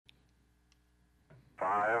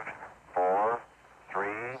5, 4, 3,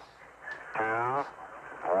 2,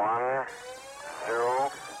 1,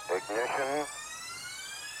 0, ignition,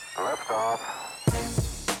 liftoff.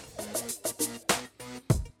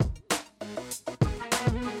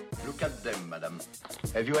 Look at them, madam.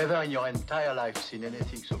 Have you ever in your entire life seen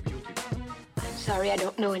anything so beautiful? I'm sorry, I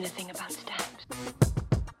don't know anything about stamps.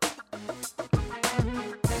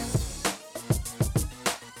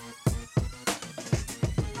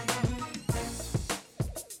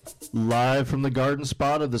 Live from the garden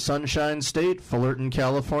spot of the Sunshine State, Fullerton,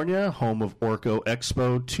 California, home of Orco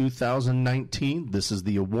Expo 2019. This is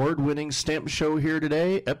the award-winning stamp show here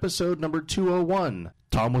today, episode number 201.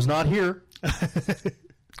 Tom was not here.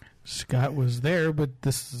 Scott was there, but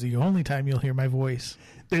this is the only time you'll hear my voice.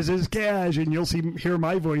 This is Cash, and you'll hear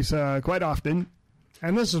my voice quite often.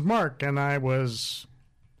 And this is Mark, and I was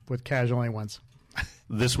with Cash only once.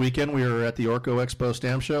 This weekend we were at the Orco Expo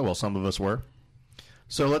stamp show. Well, some of us were.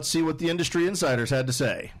 So let's see what the industry insiders had to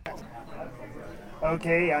say.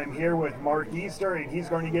 Okay, I'm here with Mark Easter, and he's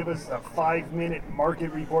going to give us a 5-minute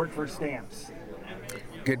market report for stamps.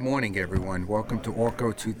 Good morning, everyone. Welcome to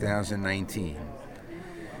Orco 2019.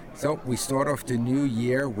 So we start off the new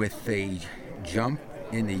year with a jump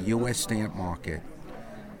in the U.S. stamp market.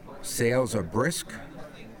 Sales are brisk,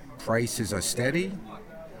 prices are steady,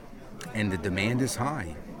 and the demand is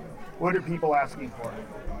high. What are people asking for?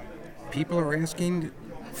 People are asking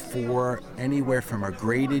for anywhere from a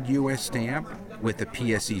graded U.S. stamp with a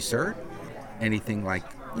PSE cert. Anything like,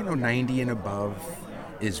 90 and above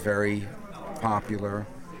is very popular.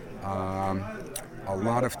 A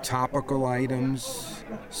lot of topical items,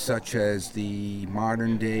 such as the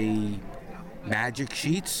modern-day magic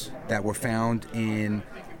sheets that were found in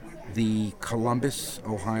the Columbus,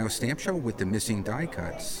 Ohio stamp show with the missing die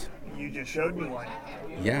cuts. You just showed me one.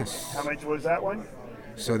 Yes. How much was that one?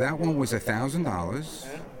 So that one was $1,000,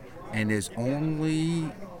 and there's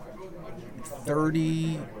only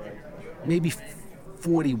 30, maybe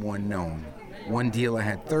 41 known. One dealer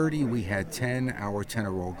had 30, we had 10, our 10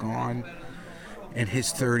 are all gone, and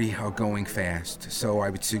his 30 are going fast. So I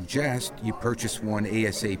would suggest you purchase one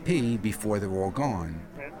ASAP before they're all gone.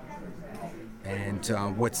 And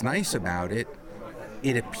what's nice about it,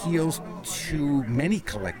 it appeals to many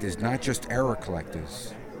collectors, not just era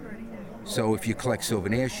collectors. So if you collect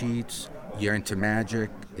souvenir sheets, you're into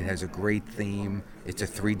magic, it has a great theme, it's a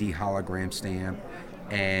 3D hologram stamp,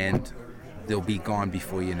 and they'll be gone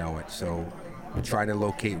before you know it. So try to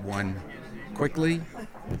locate one quickly,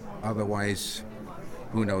 otherwise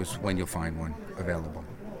who knows when you'll find one available.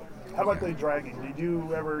 How about the Dragon? Did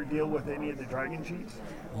you ever deal with any of the Dragon sheets?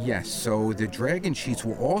 Yes, so the Dragon sheets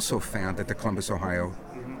were also found at the Columbus, Ohio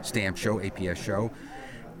stamp show, APS show,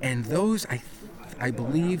 and those I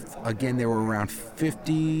believe, again, there were around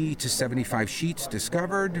 50 to 75 sheets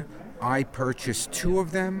discovered. I purchased 2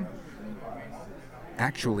 of them.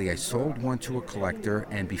 Actually, I sold one to a collector,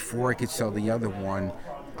 and before I could sell the other one,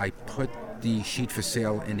 I put the sheet for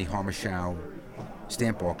sale in the Harmachau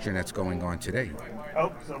stamp auction that's going on today.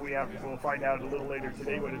 Oh, so we'll find out a little later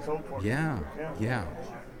today what it sold for. Yeah.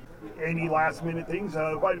 Any last minute things?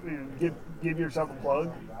 Give yourself a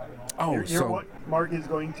plug. Mark is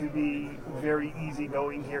going to be very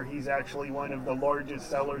easygoing here. He's actually one of the largest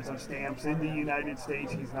sellers of stamps in the United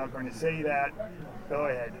States. He's not going to say that. Go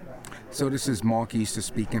ahead. So this is Mark Easter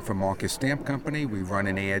speaking from Marcus Stamp Company. We run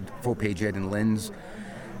an full-page ad in Lynn's.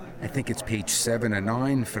 I think it's page 7 or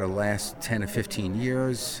 9 for the last 10 or 15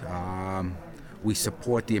 years. We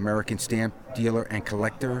support the American Stamp Dealer and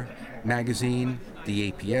Collector magazine,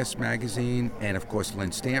 the APS magazine, and of course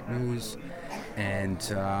Lynn Stamp News. And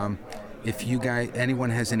if anyone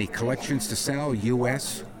has any collections to sell,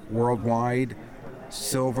 U.S., worldwide,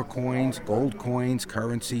 silver coins, gold coins,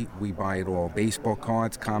 currency, we buy it all. Baseball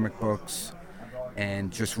cards, comic books, and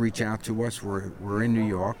just reach out to us. We're in New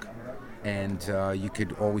York, and you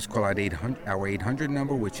could always call out our 800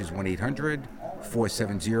 number, which is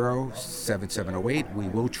 1-800-470-7708. We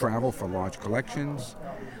will travel for large collections.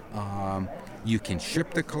 You can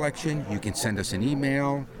ship the collection. You can send us an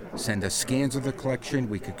email. Send us scans of the collection.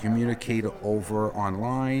 We could communicate over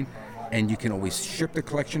online, and you can always ship the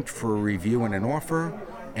collection for a review and an offer,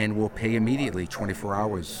 and we'll pay immediately, 24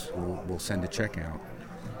 hours. We'll send a check out.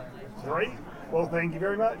 Great. Well, thank you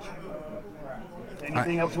very much.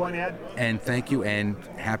 Anything else you want to add? And thank you, and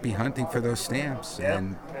happy hunting for those stamps. Yep.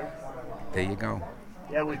 And there you go.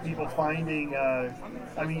 Yeah, with people finding,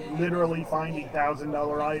 literally finding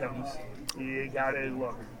 $1,000 items. You gotta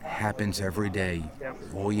look. Happens every day. Yep.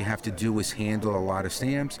 All you have to do is handle a lot of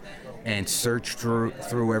stamps and search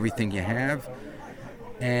through everything you have.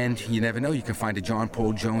 And you never know, you can find a John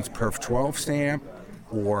Paul Jones Perf 12 stamp,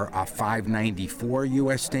 or a 594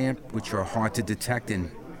 U.S. stamp, which are hard to detect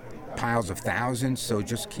in piles of thousands. So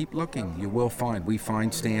just keep looking. You will find. We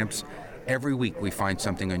find stamps every week. We find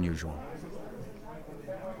something unusual.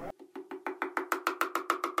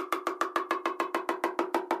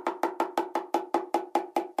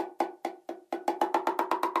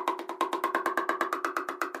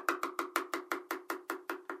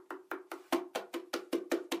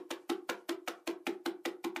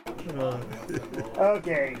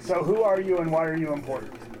 Okay, so who are you and why are you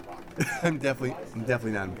important? I'm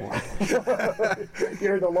definitely not important.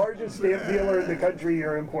 You're the largest stamp dealer in the country.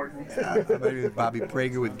 You're important. My name is Bobby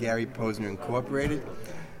Prager with Gary Posner Incorporated,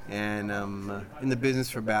 and I'm in the business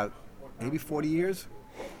for about maybe 40 years,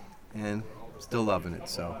 and still loving it.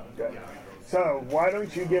 So. Good. So why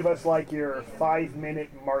don't you give us like your 5-minute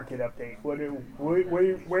market update?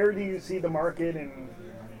 Where do you see the market, and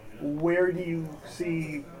where do you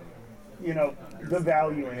see, the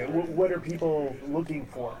value in it? What are people looking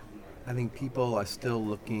for? I think people are still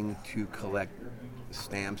looking to collect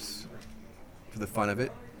stamps for the fun of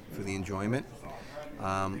it, for the enjoyment.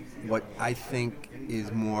 What I think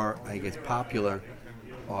is more, popular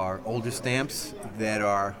are older stamps that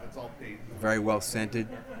are very well scented,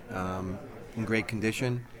 in great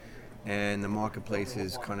condition, and the marketplace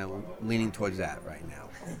is kind of leaning towards that right now.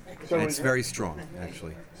 So and it's very strong,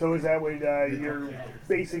 actually. So is that what you're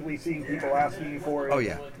basically seeing people asking you for? Oh,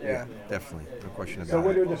 yeah, definitely. No question about it. So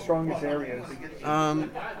what are the strongest areas?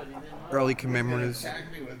 Early commemoratives,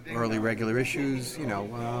 early regular issues,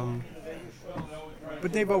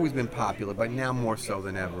 but they've always been popular, but now more so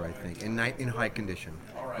than ever, I think, in high condition,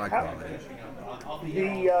 high quality.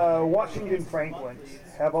 The Washington Franklins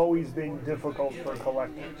have always been difficult for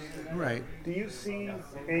collectors. Right. Do you see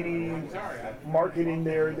any market in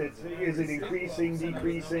there is it increasing,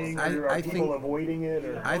 decreasing, or are people avoiding it?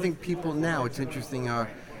 Or? I think people now, it's interesting, are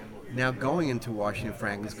now going into Washington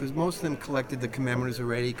Franklins because most of them collected the commemoratives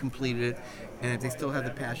already, completed it, and if they still have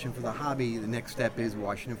the passion for the hobby, the next step is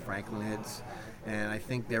Washington Franklin heads, and I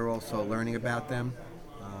think they're also learning about them.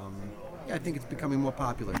 I think it's becoming more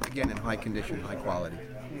popular, again, in high condition, high quality.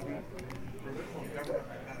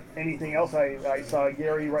 Anything else? I saw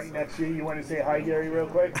Gary right next to you. You want to say hi, Gary, real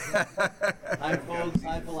quick? Hi, folks.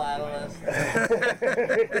 Hi, Philatelist.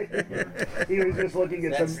 He was just looking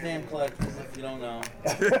at That's stamp collectors, if you don't know.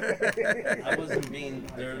 I wasn't being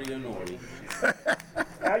dirty or naughty.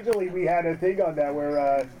 Actually, we had a thing on that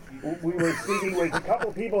where we were speaking with a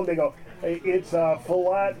couple people, and they go, it's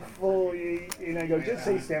full, and I go, just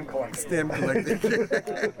say stamp collector. Stamp collector.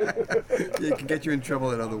 It can get you in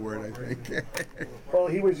trouble, that other word, I think. Well,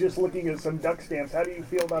 he was just looking at some duck stamps. How do you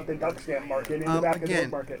feel about the duck stamp market in the back of the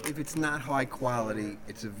market? If it's not high quality,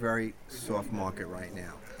 it's a very soft market right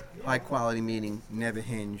now. High quality meaning never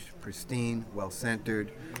hinged, pristine, well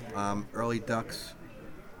centered. Early ducks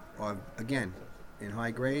are, again, in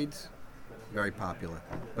high grades, very popular,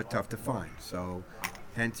 but tough to find. So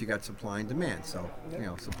hence you got supply and demand. So,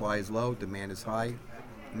 supply is low, demand is high,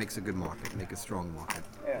 makes a good market, make a strong market.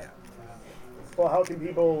 Yeah. Well, how can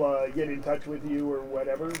people get in touch with you or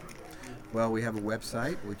whatever? Well, we have a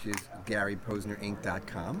website, which is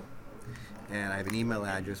GaryPosnerInc.com. And I have an email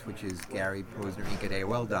address, which is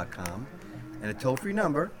GaryPosnerInc@AOL.com. And a toll-free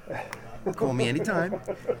number, call me anytime,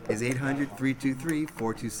 is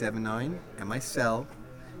 800-323-4279. And my cell,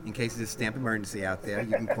 in case there's a stamp emergency out there,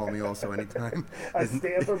 you can call me also anytime. A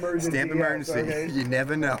stamp emergency. Stamp emergency. Yes, okay. You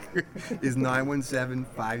never know. Is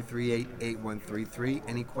 917-538-8133.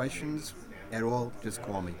 Any questions at all, just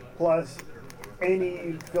call me. Plus,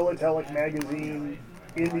 any philatelic magazine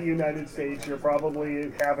in the United States, you'll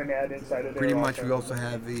probably have an ad inside of there. Pretty much. We also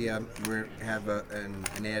have an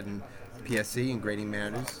ad in PSC, Engraving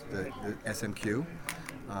Matters, the SMQ,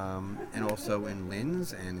 and also in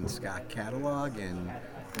Lynn's and in Scott Catalog, and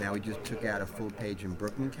now we just took out a full page in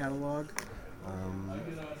Brooklyn Catalog.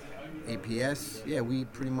 APS, we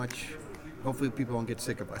pretty much, hopefully people won't get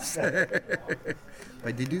sick of us.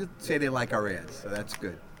 But they do say they like our ads, so that's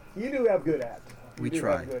good. You do have good ads. We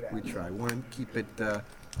try. We want to keep it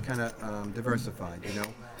kind of diversified,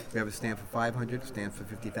 We have a stamp for 500, stamp for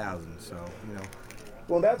 50,000, so,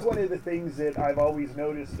 Well, that's one of the things that I've always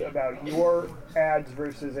noticed about your ads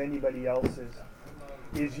versus anybody else's,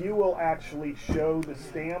 is you will actually show the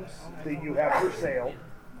stamps that you have for sale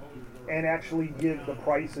and actually give the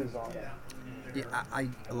prices on it. Yeah,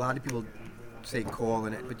 a lot of people say call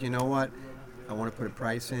in it, but you know what? I want to put a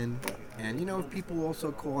price in, and if people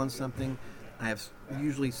also call on something, I have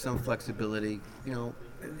usually some flexibility.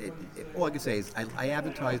 All I can say is I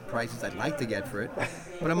advertise prices I'd like to get for it,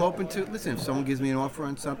 but I'm open to, listen, if someone gives me an offer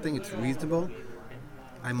on something, it's reasonable,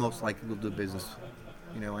 I most likely will do business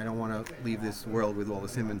I don't want to leave this world with all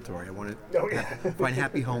this inventory. I want to find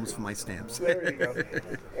happy homes for my stamps. There you go.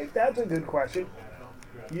 That's a good question.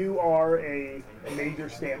 You are a major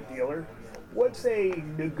stamp dealer. What's a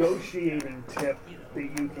negotiating tip that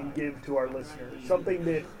you can give to our listeners? Something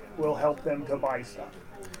that will help them to buy stuff.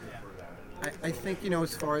 I think,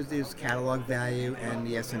 as far as there's catalog value and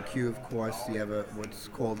the SMQ, of course, you have what's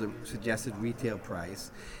called a suggested retail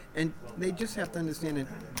price. And they just have to understand that,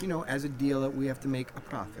 as a dealer, we have to make a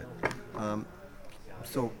profit.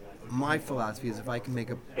 So my philosophy is if I can make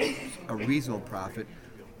a reasonable profit,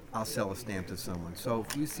 I'll sell a stamp to someone. So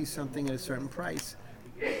if you see something at a certain price,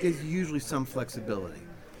 there's usually some flexibility.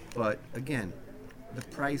 But again, the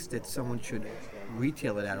price that someone should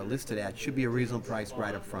retail it at or list it at should be a reasonable price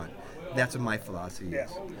right up front. That's what my philosophy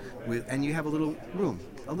is. And you have a little room,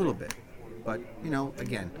 a little bit. But,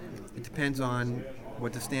 again, it depends on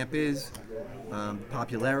what the stamp is,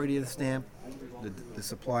 popularity of the stamp, the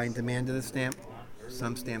supply and demand of the stamp.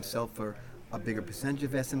 Some stamps sell for a bigger percentage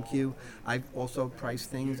of SMQ. I've also priced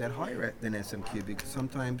things at higher than SMQ because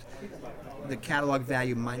sometimes the catalog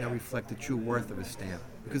value might not reflect the true worth of a stamp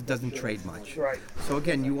because it doesn't trade much. Right. So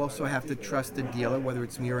again, you also have to trust the dealer, whether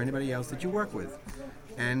it's me or anybody else that you work with.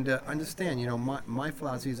 And understand, my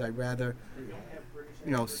philosophy is I'd rather,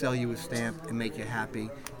 sell you a stamp and make you happy,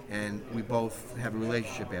 and we both have a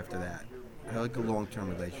relationship after that. I like the long-term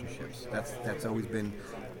relationships. That's always been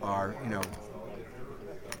our,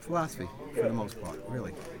 philosophy for the most part,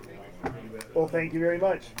 really. Well, thank you very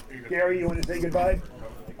much. Gary, you want to say goodbye?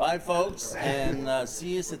 Bye, folks, and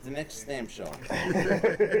see us at the next stamp show.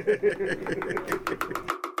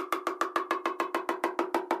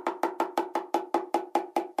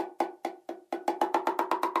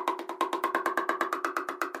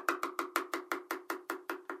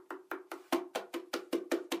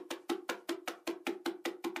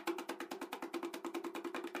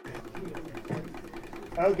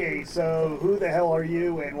 Okay, so who the hell are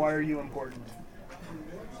you and why are you important?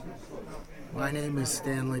 My name is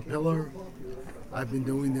Stanley Pillar. I've been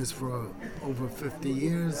doing this for over 50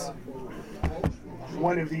 years.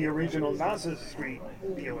 One of the original Nassau Street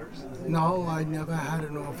dealers. No, I never had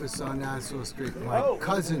an office on Nassau Street. My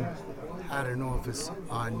cousin had an office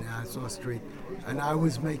on Nassau Street, and I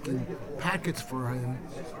was making packets for him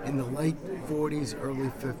in the late 40s, early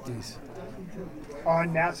 50s.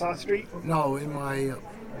 On Nassau Street? No, in my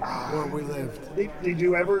where we lived. Did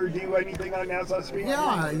you ever do anything on Nassau Street? Yeah,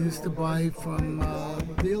 I used to buy from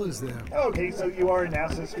dealers there. Okay, so you are a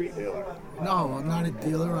Nassau Street dealer? No, I'm not a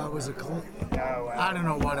dealer. I was a I don't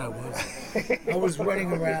know what I was. I was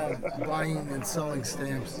running around buying and selling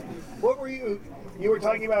stamps. What were you? You were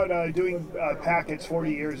talking about doing packets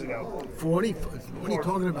 40 years ago. 40? What are you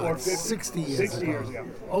talking about? 60 years 60 ago. Years ago.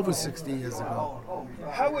 Over 60 years ago.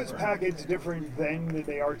 How was packets different then than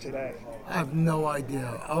they are today? I have no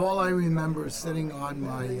idea. All I remember is sitting on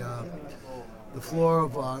my the floor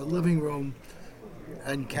of our living room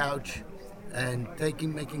and couch and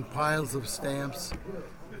making piles of stamps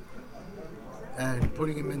and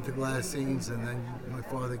putting them into glassines, and then my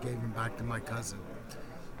father gave them back to my cousin.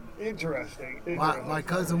 Interesting. My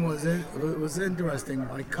cousin it was interesting.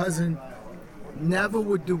 My cousin never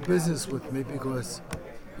would do business with me because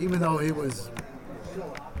even though he was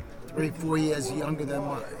 3-4 years younger than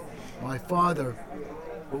my father,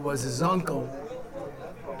 who was his uncle,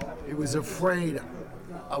 he was afraid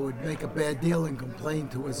I would make a bad deal and complain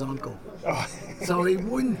to his uncle. So he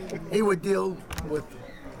would deal with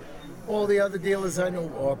all the other dealers I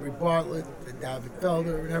know, Aubrey Bartlett, and David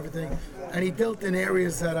Felder and everything. And he dealt in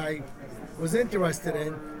areas that I was interested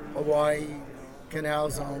in, Hawaii, Canal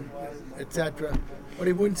Zone, etc. But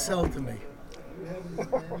he wouldn't sell to me.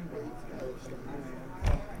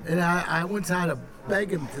 And I once had to beg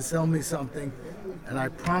him to sell me something, and I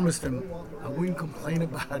promised him I wouldn't complain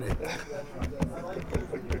about it.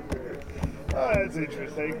 Oh, that's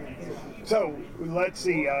interesting. So, let's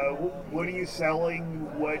see, what are you selling?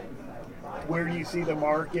 Where do you see the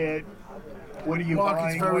market? What are you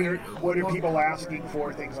buying? What are people asking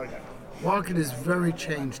for? Things like that. Market is very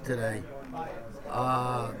changed today.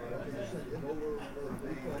 I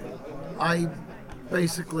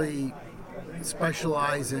basically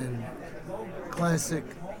specialize in classic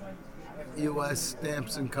U.S.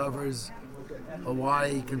 stamps and covers,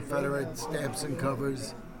 Hawaii Confederate stamps and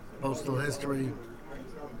covers, postal history,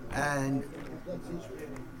 and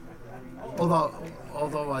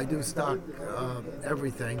although I do stock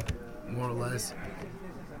everything, more or less,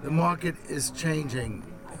 the market is changing.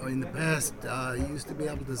 In the past, you used to be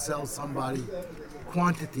able to sell somebody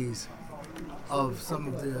quantities of some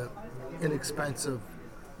of the inexpensive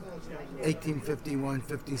 1851,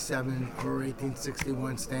 57, or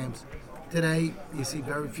 1861 stamps. Today, you see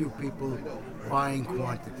very few people buying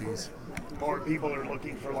quantities. More people are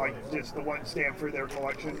looking for like just the one stamp for their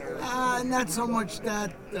collection? Or? Not so much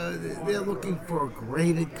that. They're looking for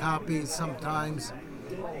graded copies sometimes.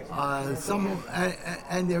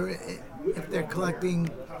 If they're collecting,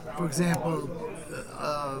 for example,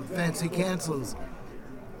 fancy cancels,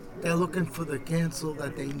 they're looking for the cancel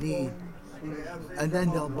that they need. And then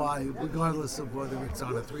they'll buy, regardless of whether it's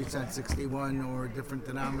on a 3-cent 61 or a different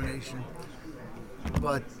denomination.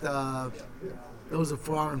 But those are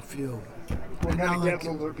far and few. What kind of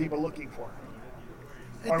cancels are people looking for?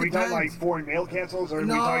 Are we talking like foreign mail cancels, or are we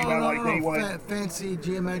talking about they want fancy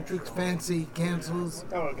geometrics, fancy cancels?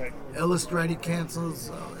 Oh, okay. Illustrated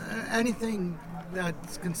cancels, anything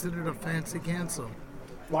that's considered a fancy cancel.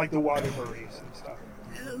 Like the Waterburys and stuff.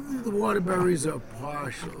 The Waterburys are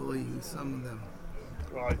partially some of them.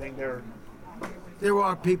 Well, I think there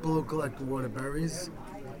are people who collect Waterburys,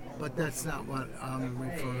 but that's not what I'm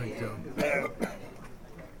referring to.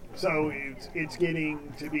 So it's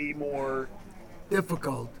getting to be more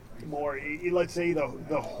difficult. More, let's say, the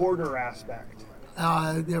hoarder aspect.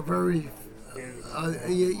 They're very.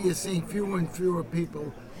 You're seeing fewer and fewer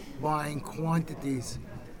people buying quantities.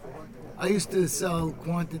 I used to sell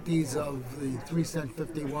quantities of the 3-cent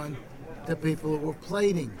 51 to people who were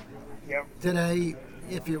plating. Yep. Today,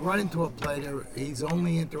 if you run into a plater, he's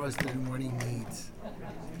only interested in what he needs.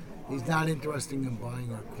 He's not interested in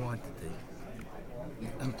buying a quantity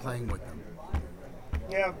and playing with them.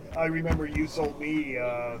 Yeah, I remember you sold me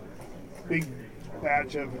a big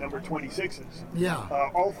batch of number 26s.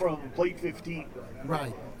 Yeah. All from plate 15.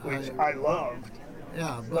 Right. Which I loved.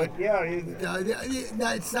 Yeah, but yeah,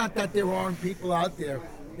 it's not that there aren't people out there.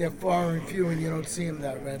 They're far and few, and you don't see them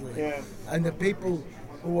that readily. Yeah. And the people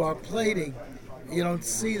who are plating, you don't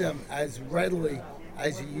see them as readily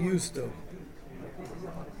as you used to.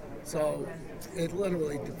 So it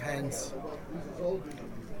literally depends on,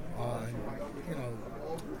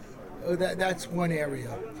 that's one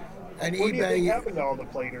area. And what eBay. Do you think happened to all the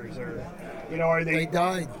platers, or are they? They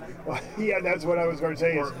died. Yeah, that's what I was going to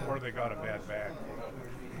say. Or they got a bad bag.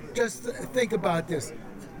 Just think about this.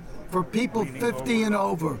 For people 50 and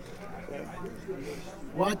over,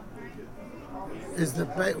 what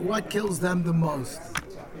kills them the most?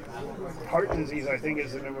 Heart disease, I think,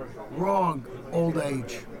 is the number. Wrong. Old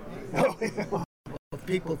age.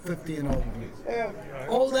 People 50 and over. Yeah.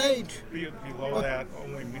 Old age. Below that,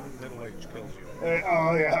 only middle age kills you.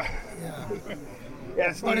 Oh, yeah. Yeah.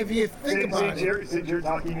 Yeah, Steve, but if you think about it, since you're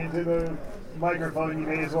talking into the microphone, you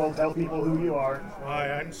may as well tell people who you are.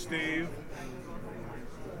 Hi, I'm Steve.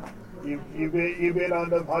 You've been on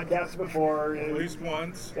the podcast before. At least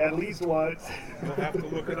once. At least once. You'll have to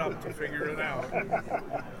look it up to figure it out.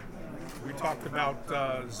 We talked about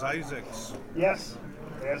Zizek's. Yes,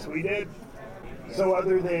 we did. So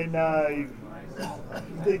other than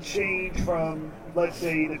the change from, let's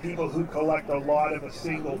say, the people who collect a lot of a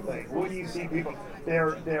single thing, what do you see people?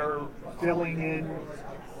 They're filling in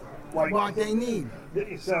like what they need.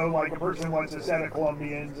 So, like a person wants a set of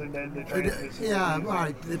Colombians, and then the transits. Yeah,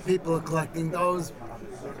 right. The people are collecting those.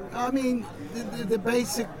 I mean, the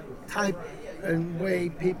basic type and way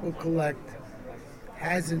people collect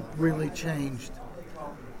hasn't really changed.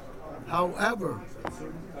 However,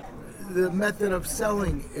 the method of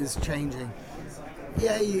selling is changing.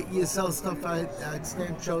 Yeah, you sell stuff at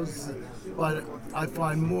stamp shows, but I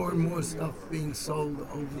find more and more stuff being sold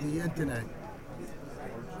over the internet.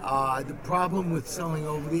 The problem with selling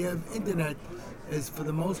over the internet is, for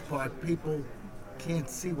the most part, people can't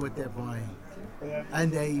see what they're buying.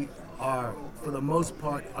 And they are, for the most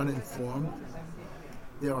part, uninformed.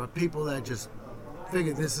 There are people that just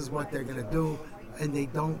figure this is what they're going to do, and they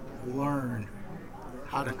don't learn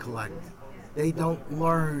how to collect. They don't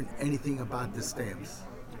learn anything about the stamps.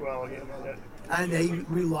 Well, yeah, and they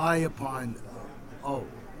rely upon,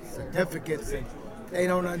 certificates, and they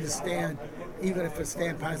don't understand, even if a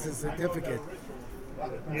stamp has a certificate,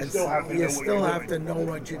 you still have to know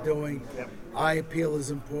what you're doing. Yep. Eye appeal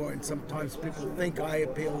is important. Sometimes people think eye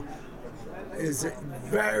appeal is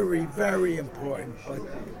very, very important, but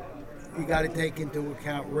you got to take into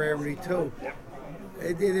account rarity too. Yep.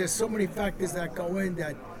 There's so many factors that go in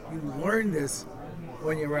that you learn this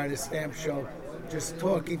when you're at a stamp show, just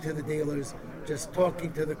talking to the dealers, just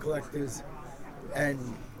talking to the collectors, and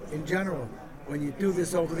in general, when you do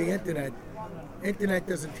this over the internet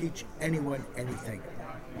doesn't teach anyone anything.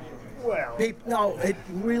 Well, no, it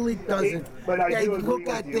really doesn't. But I do look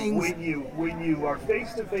agree at with you. things. When you are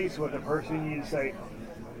face to face with a person, you say,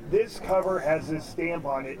 this cover has this stamp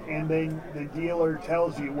on it, and then the dealer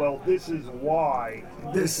tells you, well, this is why.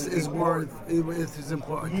 This is worth. It is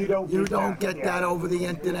important. You don't get that over the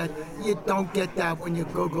internet. You don't get that when you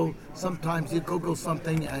Google. Sometimes you Google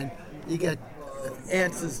something and you get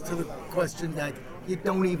answers to the question that you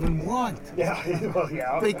don't even want. Yeah, well,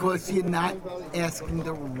 yeah. Because you're not asking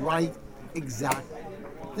the right exact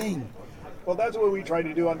thing. Well, that's what we try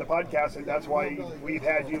to do on the podcast, and that's why we've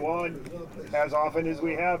had you on as often as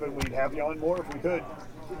we have, and we'd have you on more if we could.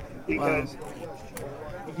 Because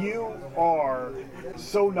you are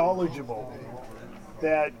so knowledgeable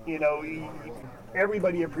that, you know,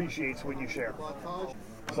 everybody appreciates when you share.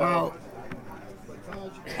 So, well,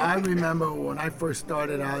 I remember when I first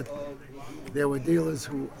started out, there were dealers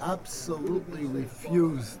who absolutely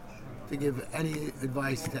refused to give any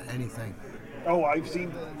advice to anything. Oh, I've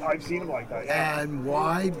seen them like that. Yeah. And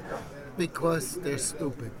why? Because they're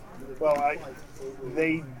stupid. Well,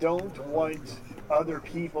 they don't want other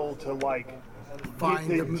people to find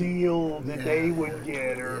get the deal that they would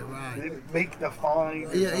get, or make the fine.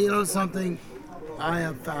 Yeah, you know something? I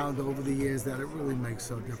have found over the years that it really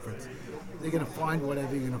makes no difference. You're going to find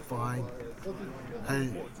whatever you're going to find.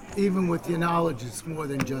 And even with your knowledge, it's more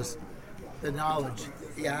than just the knowledge.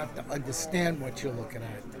 You have to understand what you're looking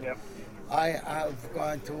at. Yep. I have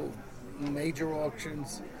gone to major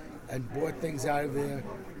auctions and bought things out of there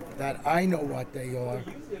that I know what they are.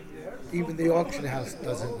 Even the auction house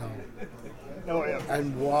doesn't know. Oh, yeah.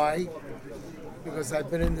 And why? Because I've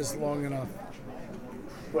been in this long enough.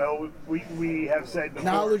 Well, we have said before.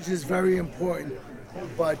 Knowledge is very important,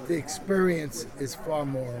 but the experience is far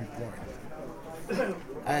more important.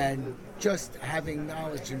 And just having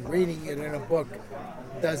knowledge and reading it in a book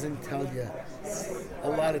doesn't tell you a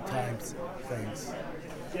lot of times things.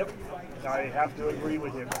 Yep, I have to agree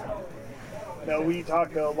with you. Now, we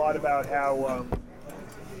talk a lot about how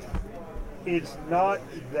it's not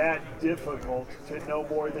that difficult to know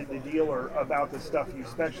more than the dealer about the stuff you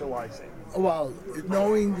specialize in. Well,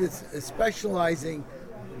 knowing this, specializing,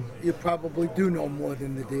 you probably do know more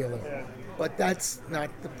than the dealer. Yeah. But that's not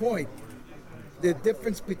the point. The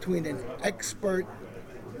difference between an expert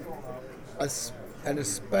and a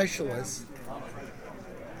specialist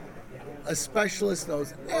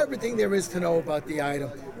knows everything there is to know about the item.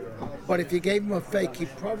 But if you gave him a fake, he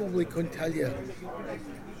probably couldn't tell you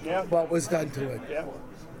what was done to it. Yeah.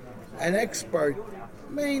 An expert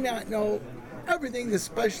may not know everything the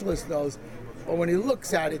specialist knows, but when he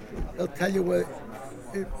looks at it, he'll tell you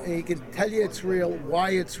he can tell you it's real, why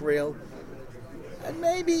it's real, and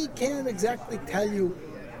maybe he can't exactly tell you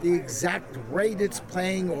the exact rate it's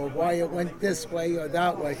playing or why it went this way or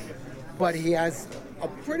that way, but he has a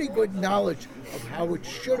pretty good knowledge of how it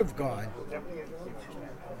should have gone.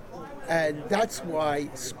 And that's why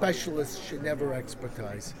specialists should never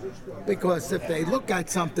expertise. Because if they look at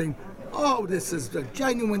something, oh, this is a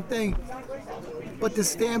genuine thing, but the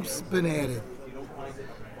stamp's been added.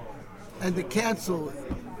 And the cancel,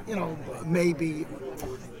 may be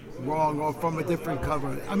wrong or from a different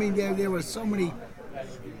cover. I mean, there are so many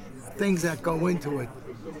things that go into it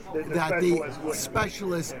that the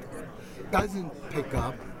specialist doesn't pick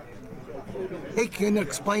up. He can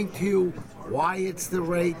explain to you why it's the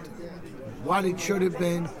rate, what it should have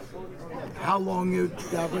been, how long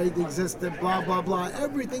that rate existed, blah, blah, blah.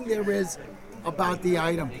 Everything there is about the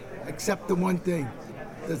item, except the one thing.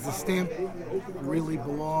 Does the stamp really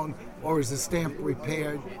belong, or is the stamp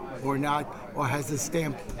repaired or not, or has the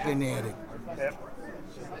stamp been added? Yep,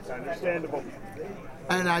 it's understandable.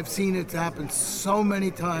 And I've seen it happen so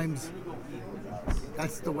many times.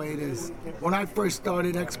 That's the way it is. When I first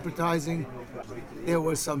started expertising, there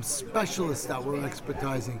were some specialists that were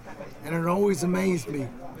expertising, and it always amazed me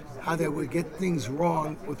how they would get things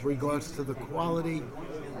wrong with regards to the quality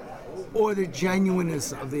or the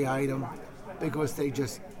genuineness of the item, because they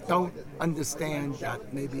just don't understand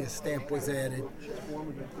that maybe a stamp was added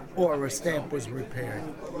or a stamp was repaired.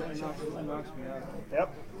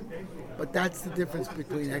 Yep. But that's the difference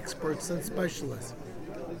between experts and specialists.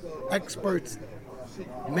 Experts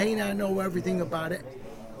may not know everything about it,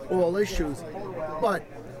 all issues, but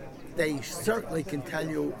they certainly can tell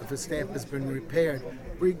you if a stamp has been repaired,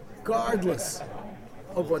 regardless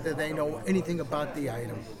of whether they know anything about the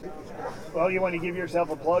item. Well, you want to give yourself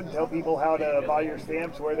a plug, tell people how to buy your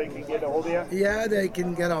stamps, where they can get a hold of you? Yeah, they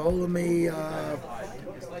can get a hold of me at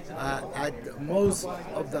most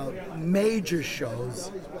of the major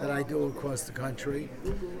shows that I do across the country.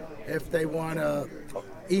 If they want to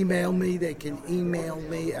email me, they can email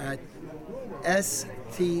me at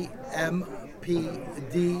stmpdlr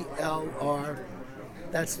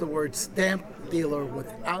That's the word stamp dealer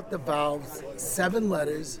without the vowels, 7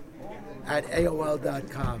 letters, at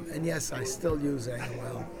AOL.com. And yes, I still use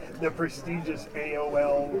AOL. The prestigious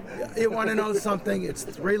AOL. You want to know something? It's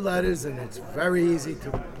 3 letters and it's very easy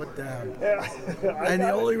to put down. Yeah, and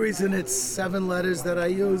the only reason it's 7 letters that I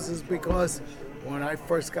use is because when I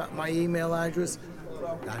first got my email address,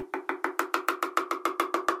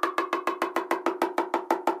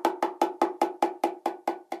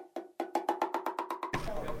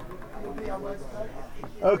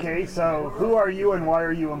 Okay, so who are you and why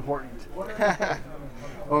are you important?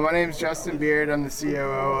 Well, my name is Justin Beard. I'm the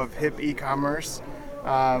COO of HIP e-commerce.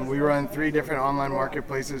 We run 3 different online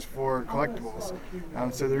marketplaces for collectibles.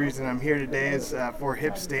 So the reason I'm here today is for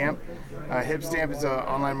HIP Stamp. HIP Stamp is an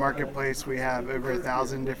online marketplace. We have over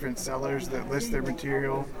 1,000 different sellers that list their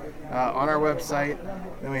material on our website.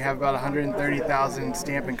 Then we have about 130,000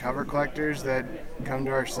 stamp and cover collectors that come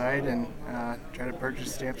to our site and try to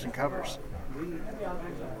purchase stamps and covers.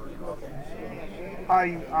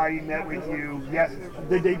 I met with you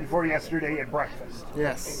the day before yesterday at breakfast.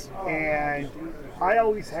 Yes. And I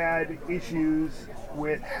always had issues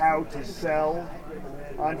with how to sell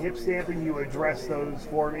on Hip Stamp, and you addressed those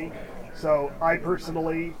for me. So I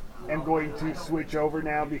personally am going to switch over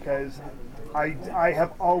now because I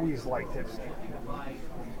have always liked Hip Stamp.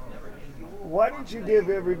 Why don't you give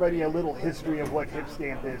everybody a little history of what Hip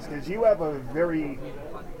Stamp is? Because you have a very,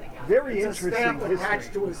 very it's interesting a stamp history.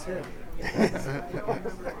 attached to his hip.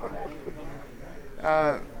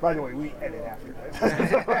 By the way, we edit after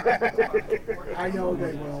that. I know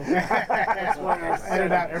they will. That's why I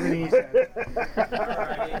edit out everything he said.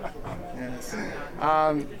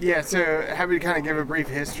 Yes. So happy to kind of give a brief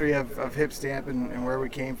history of Hip Stamp and where we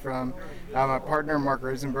came from. My partner, Mark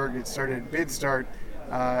Rosenberg, had started BidStart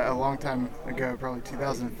a long time ago, probably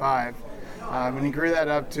 2005. And he grew that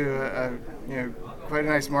up to quite a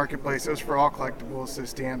nice marketplace. It was for all collectibles, so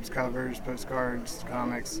stamps, covers, postcards,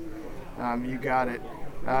 comics, you got it.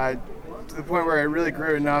 To the point where it really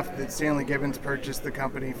grew enough that Stanley Gibbons purchased the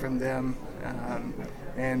company from them.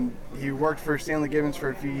 And he worked for Stanley Gibbons for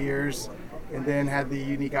a few years and then had the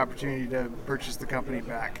unique opportunity to purchase the company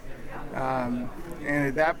back. And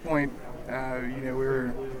at that point, we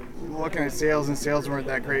were looking at sales, and sales weren't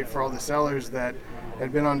that great for all the sellers that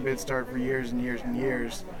had been on BidStart for years and years and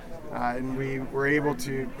years. And we were able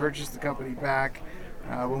to purchase the company back.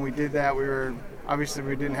 When we did that, we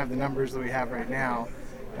didn't have the numbers that we have right now,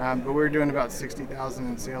 but we were doing about 60,000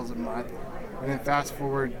 in sales a month. And then fast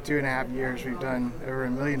forward 2.5 years, we've done over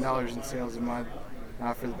 $1 million in sales a month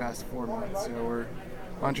for the past 4 months. So we're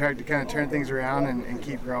on track to kind of turn things around and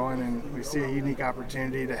keep growing. And we see a unique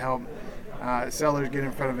opportunity to help sellers get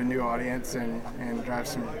in front of a new audience and drive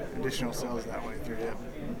some additional sales that way through HIP.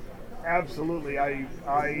 Absolutely. I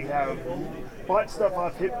have bought stuff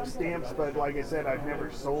off Hip Stamps, but like I said, I've never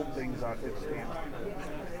sold things off Hip Stamps.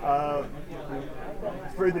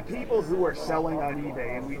 For the people who are selling on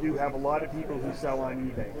eBay, and we do have a lot of people who sell on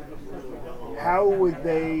eBay, how would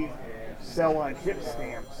they sell on Hip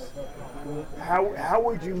Stamps? How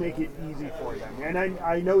would you make it easy for them? And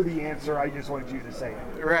I know the answer, I just want you to say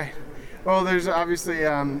it. Right. Well, there's obviously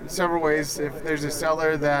several ways. If there's a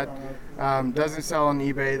seller that doesn't sell on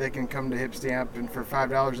eBay, they can come to Hip Stamp, and for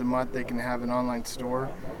 $5 a month, they can have an online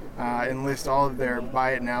store and list all of their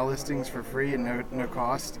Buy It Now listings for free and no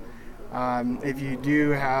cost. If you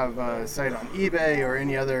do have a site on eBay or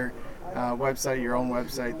any other website, your own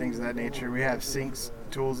website, things of that nature, we have syncs,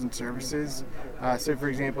 tools, and services. So, for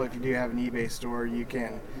example, if you do have an eBay store, you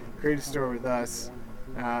can create a store with us.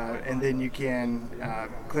 And then you can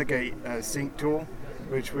click a sync tool,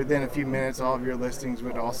 which within a few minutes, all of your listings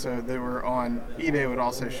that were on eBay would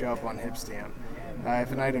also show up on Hip Stamp.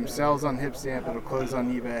 If an item sells on Hip Stamp, it'll close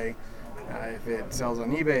on eBay. If it sells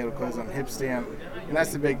on eBay, it'll close on Hip Stamp. And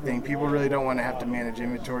that's the big thing. People really don't want to have to manage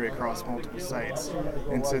inventory across multiple sites.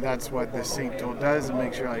 And so that's what the sync tool does. It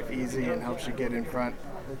makes your life easy and helps you get in front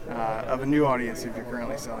of a new audience if you're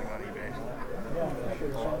currently selling on eBay.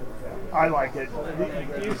 I like it.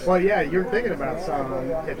 Well, yeah, you're thinking about selling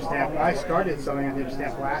on Hip Stamp. I started selling on Hip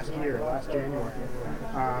Stamp last January,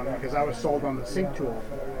 because I was sold on the sync tool,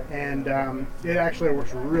 and it actually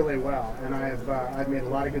works really well. And I've made a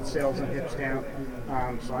lot of good sales on Hip Stamp,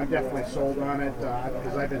 so I'm definitely sold on it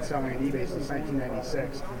because I've been selling on eBay since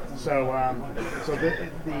 1996. So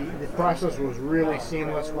the process was really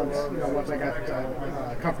seamless once I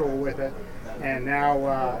got comfortable with it. And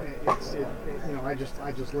now I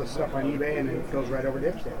just list stuff on eBay and it goes right over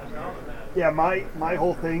to Hip Stamp. Yeah, my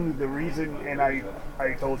whole thing, the reason, and I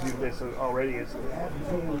told you this already, is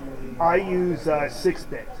I use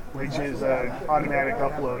 6-bit, which is an automatic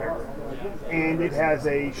uploader. and it has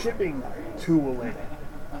a shipping tool in it.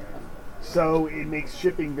 So it makes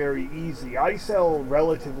shipping very easy. I sell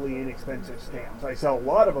relatively inexpensive stamps. I sell a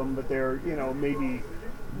lot of them, but they're, maybe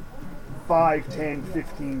 $5, $10,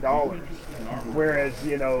 $15. Whereas,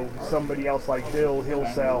 somebody else like Bill, he'll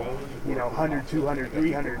sell, $100, $200,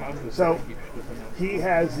 $300. So he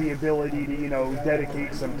has the ability to,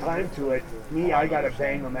 dedicate some time to it. Me, I got to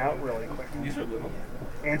bang them out really quick.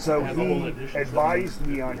 And so he advised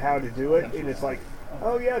me on how to do it, and it's like,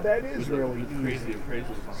 oh yeah, that is really easy.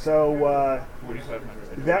 So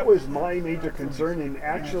that was my major concern, and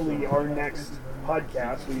actually our next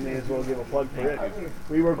podcast, we may as well give a plug for it,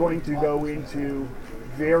 we were going to go into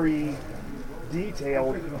very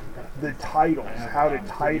detailed the titles, how to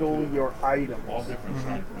title your items.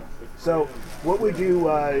 So what would you,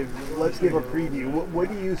 let's give a preview, what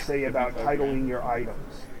do you say about titling your items?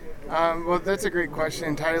 Well, that's a great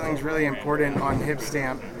question. Titling is really important on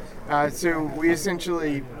HipStamp. So we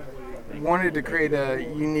essentially wanted to create a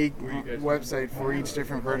unique website for each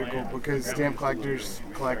different vertical because stamp collectors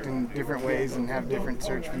collect in different ways and have different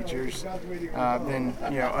search features than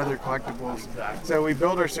other collectibles. So we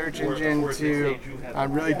built our search engine to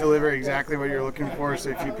really deliver exactly what you're looking for.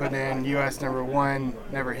 So if you put in US #1,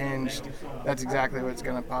 never hinged, that's exactly what's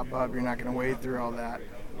going to pop up. You're not going to wade through all that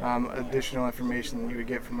additional information that you would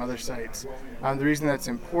get from other sites. The reason that's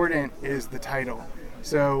important is the title.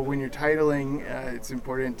 So when you're titling, it's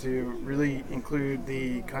important to really include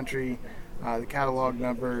the country, the catalog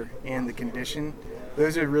number, and the condition.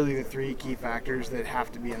 Those are really the three key factors that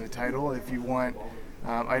have to be in the title if you want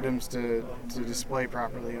items to display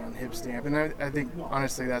properly on HipStamp. And I think,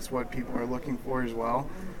 honestly, that's what people are looking for as well.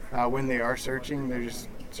 When they are searching, they're just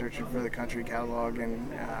searching for the country, catalog,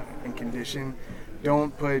 and condition.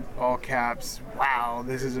 Don't put all caps, wow,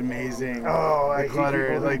 this is amazing. Oh, the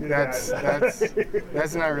clutter, like that's that.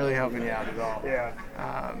 that's not really helping you out at all. Yeah.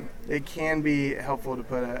 It can be helpful to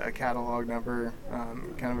put a catalog number,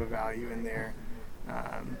 kind of a value in there.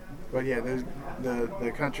 But yeah,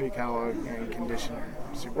 the country, catalog, and condition are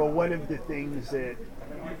super. Well, one of the things that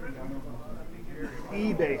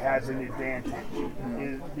eBay has an advantage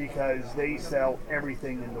is because they sell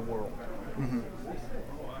everything in the world. Mm-hmm.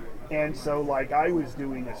 And so, like, I was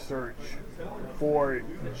doing a search for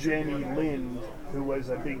Jenny Lind, who was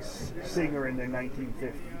a big singer in the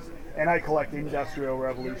 1950s. And I collect Industrial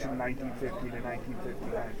Revolution 1950 to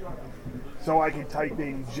 1959. So I could type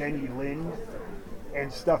in Jenny Lind, and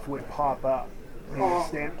stuff would pop up in the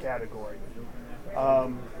stamp category.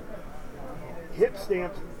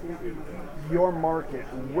 HipStamp, your market,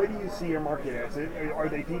 what do you see your market as? Are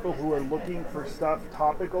they people who are looking for stuff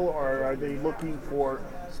topical, or are they looking for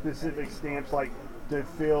specific stamps like to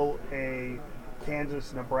fill a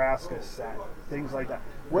Kansas-Nebraska set, things like that?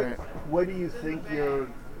 What do you think your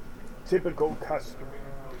typical customer?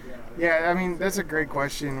 Yeah, I mean, that's a great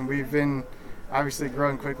question. We've been obviously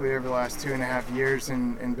growing quickly over the last 2.5 years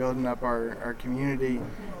and building up our community.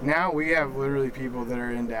 Now we have literally people that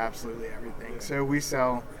are into absolutely everything. So we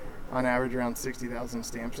sell on average around 60,000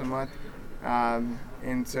 stamps a month.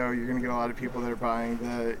 And so you're going to get a lot of people that are buying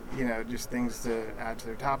just things to add to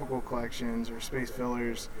their topical collections or space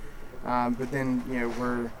fillers. But then,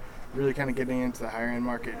 we're really kind of getting into the higher end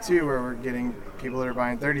market too, where we're getting people that are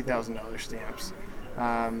buying $30,000 stamps.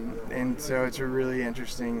 And so it's a really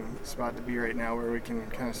interesting spot to be right now where we can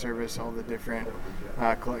kind of service all the different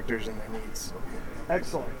collectors and their needs.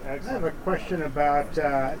 Excellent. I have a question about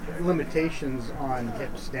limitations on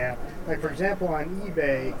HipStamp. Like, for example, on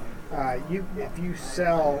eBay, if you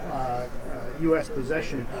sell U.S.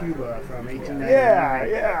 possession Cuba from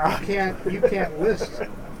 1899, you can't list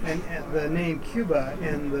the name Cuba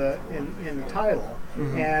in the title.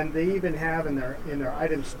 Mm-hmm. And they even have in their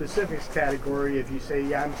item specifics category, if you say,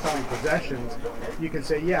 yeah, I'm selling possessions, you can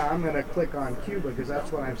say, yeah, I'm going to click on Cuba because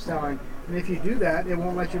that's what I'm selling. And if you do that, it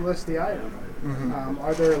won't let you list the item. Mm-hmm.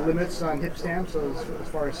 Are there limits on HipStamps as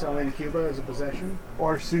far as selling Cuba as a possession?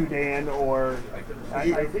 Or Sudan, or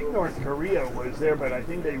I think North Korea was there, but I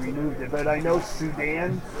think they removed it. But I know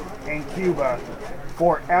Sudan and Cuba,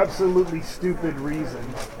 for absolutely stupid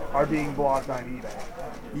reasons, are being blocked on eBay.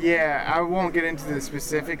 Yeah, I won't get into the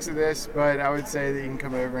specifics of this, but I would say that you can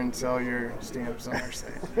come over and sell your stamps on our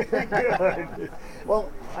site. Good. Well,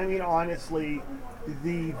 I mean, honestly,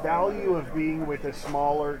 the value of being with a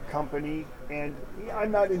smaller company, and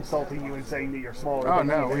I'm not insulting you and saying that you're smaller. Oh, than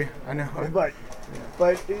no, I know.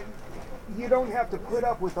 But you don't have to put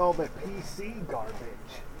up with all the PC garbage.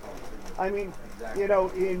 I mean, in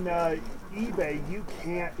eBay,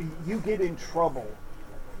 you get in trouble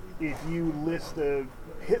if you list a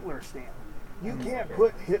Hitler stamp. You can't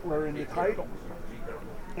put Hitler in the title.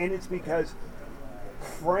 And it's because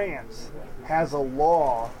France has a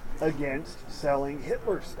law against selling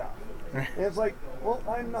Hitler stuff. And it's like, well,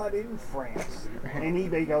 I'm not in France. And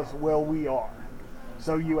eBay goes, well, we are.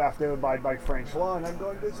 So you have to abide by French law. And I'm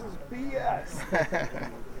going, this is BS.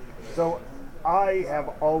 So I have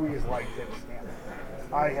always liked Hipstamp.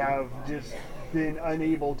 I have just been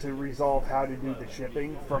unable to resolve how to do the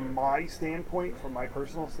shipping from my standpoint, from my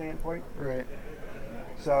personal standpoint. Right.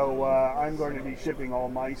 So I'm going to be shipping all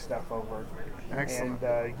my stuff over. Excellent.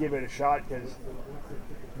 And give it a shot, because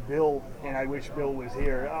Bill, and I wish Bill was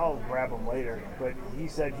here, I'll grab him later, but he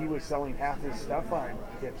said he was selling half his stuff on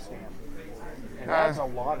Hipstamp. And that's a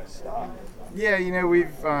lot of stuff. Yeah, we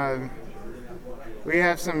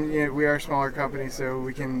have some, we are a smaller company, so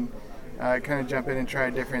we can kind of jump in and try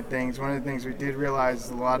different things. One of the things we did realize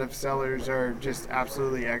is a lot of sellers are just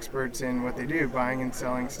absolutely experts in what they do, buying and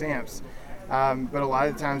selling stamps. But a lot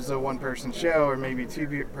of times it's a one-person show or maybe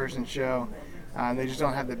two-person show. They just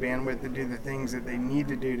don't have the bandwidth to do the things that they need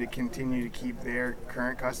to do to continue to keep their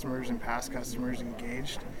current customers and past customers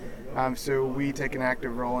engaged. So we take an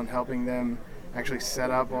active role in helping them actually set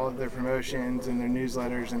up all of their promotions and their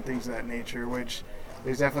newsletters and things of that nature, which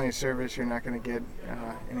is definitely a service you're not going to get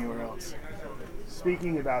anywhere else.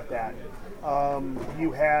 Speaking about that,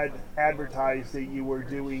 you had advertised that you were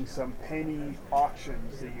doing some penny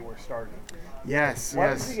auctions that you were starting. Yes.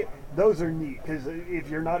 Those are neat, because if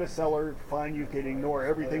you're not a seller, fine, you can ignore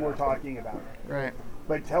everything we're talking about. Right.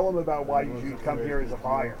 But tell them about why you should come here as a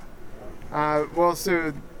buyer.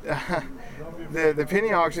 The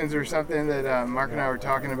penny auctions are something that Mark and I were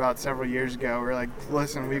talking about several years ago. We're like,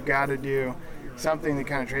 listen, we've got to do something that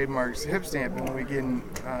kind of trademarks Hipstamp, and we can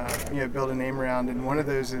build a name around. And one of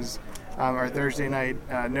those is our Thursday night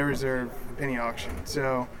no reserve penny auction.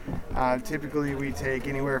 So typically we take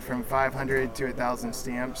anywhere from 500 to 1,000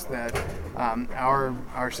 stamps that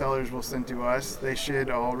our sellers will send to us. They should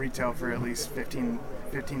all retail for at least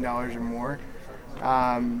 $15 or more.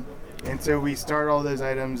 And so we start all those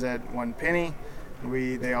items at 1 penny.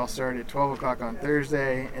 They all start at 12 o'clock on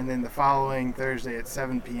Thursday, and then the following Thursday at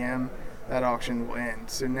 7 p.m. that auction will end.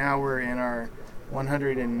 So now we're in our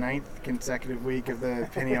 109th consecutive week of the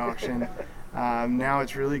penny auction. Now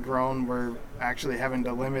it's really grown. We're actually having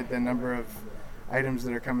to limit the number of items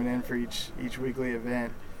that are coming in for each weekly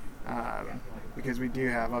event, because we do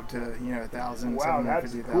have up to 1,000, wow,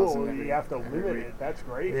 that's 750,000. cool. You have to limit it. That's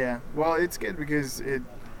great. Yeah. Well, it's good because it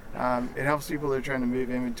helps people that are trying to move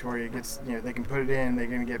inventory. It gets they can put it in. They're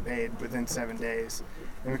going to get paid within 7 days.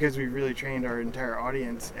 And because we've really trained our entire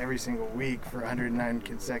audience every single week for 109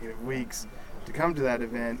 consecutive weeks to come to that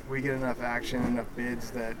event, we get enough action, enough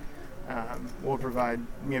bids that will provide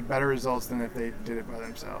better results than if they did it by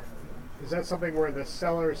themselves. Is that something where the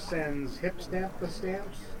seller sends Hipstamp the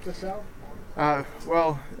stamps to sell?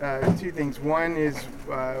 Two things. One is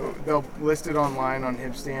they'll list it online on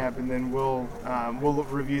Hipstamp, and then we'll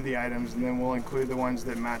review the items, and then we'll include the ones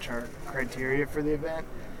that match our criteria for the event.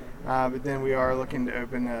 But then we are looking to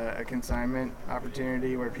open a consignment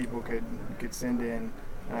opportunity where people could send in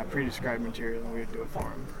pre-described material, and we would do it for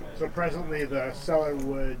them. So presently, the seller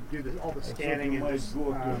would do all the scanning and just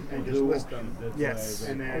list them. Yes.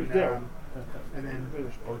 And then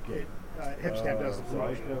Hipstamp does the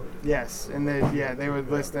promotion. Yes, and then they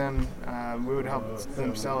would list them. We would help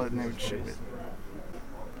them sell it, and they would ship it.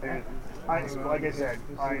 And like I said,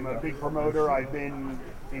 I'm a big promoter. I've been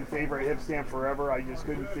in favor of Hipstamp forever. I just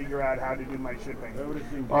couldn't figure out how to do my shipping.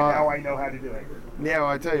 And now I know how to do it. Yeah, well,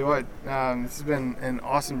 I tell you what, this has been an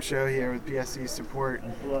awesome show here with PSC's support.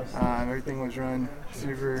 Everything was run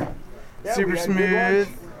super smooth.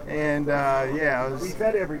 And we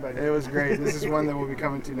fed everybody. It was great. This is one that we'll be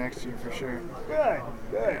coming to next year for sure. Good.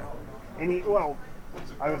 Yeah.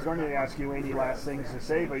 I was going to ask you any last things to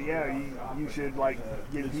say, but you should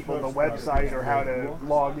give people the website or how to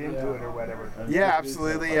log into it or whatever. Yeah,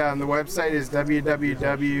 absolutely. The website is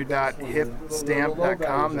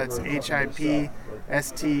www.hipstamp.com. That's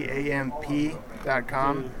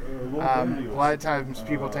HIPSTAMP.com. A lot of times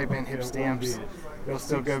people type in hip stamps. It'll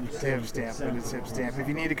still go to Hipstamp, but it's Hipstamp. If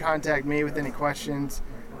you need to contact me with any questions,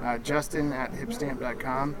 Justin at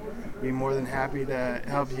hipstamp.com. Be more than happy to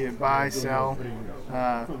help you buy, sell,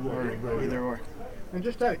 or either or. And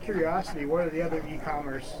just out of curiosity, what are the other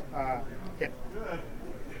e-commerce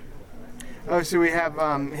so we have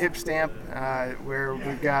Hipstamp, where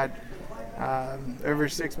we've got over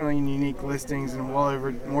 6 million unique listings and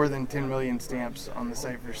more than 10 million stamps on the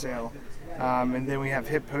site for sale. And then we have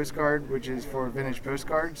Hip Postcard, which is for vintage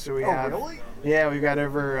postcards. So we have, really? Yeah, we've got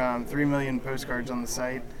over 3 million postcards on the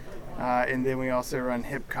site. And then we also run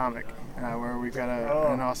Hip Comic, where we've got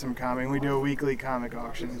an awesome comic. We do a weekly comic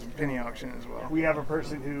auction, penny auction as well. We have a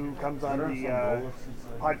person who comes on the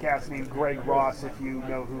podcast named Greg Ross, if you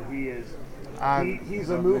know who he is. He's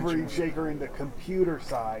a mover and shaker in the computer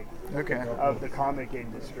side of the comic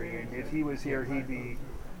industry. And if he was here, he'd be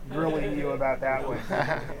grilling you about that one.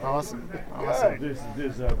 Awesome.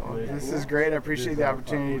 This is great. I appreciate the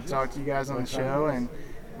opportunity to talk to you guys on the show and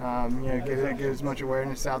get as much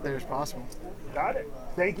awareness out there as possible. Got it.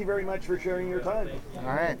 Thank you very much for sharing your time. All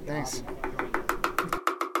right. Thanks.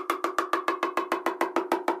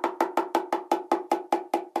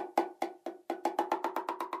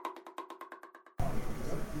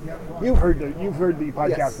 You've heard the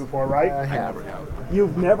podcast before, right? I have.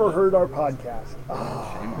 You've never heard our podcast.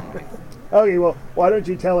 Oh. Okay, well, why don't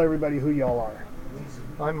you tell everybody who y'all are?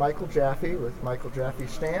 I'm Michael Jaffe with Michael Jaffe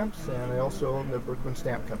Stamps, and I also own the Brooklyn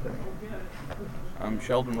Stamp Company. I'm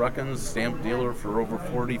Sheldon Ruckins, stamp dealer for over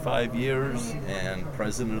 45 years and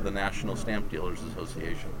president of the National Stamp Dealers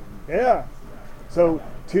Association. Yeah. So,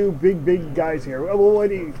 two big guys here. Well, what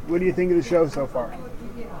do you think of the show so far?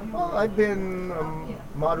 Well, I've been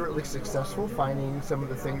moderately successful finding some of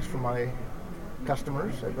the things for my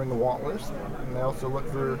customers. I bring a want list, and I also look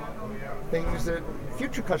for things that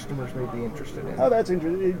future customers may be interested in. Oh, that's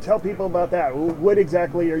interesting. Tell people about that. What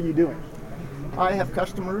exactly are you doing? I have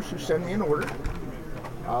customers who send me an order.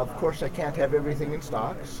 Of course, I can't have everything in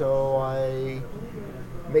stock, so I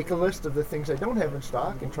make a list of the things I don't have in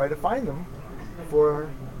stock and try to find them for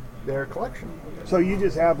their collection. So you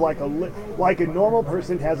just have like a normal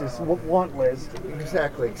person has a want list.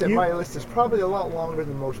 Exactly, except my list is probably a lot longer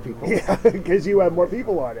than most people. Yeah, because you have more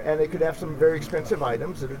people on it. And it could have some very expensive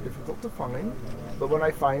items that are difficult to find. But when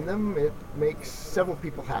I find them, it makes several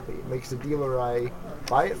people happy. It makes the dealer I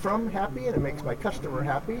buy it from happy, and it makes my customer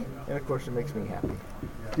happy, and of course it makes me happy.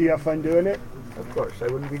 Do you have fun doing it? Of course, I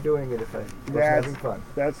wouldn't be doing it if I wasn't having fun.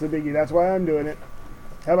 That's the biggie. That's why I'm doing it.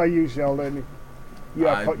 How about you, Sheldon? You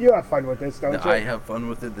have fun with this, don't you? I have fun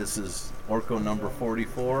with it. This is Orco number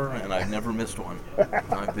 44, and I've never missed one.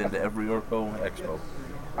 I've been to every Orco Expo.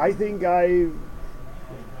 I think I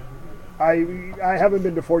haven't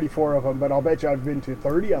been to 44 of them, but I'll bet you I've been to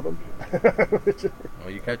 30 of them. Well,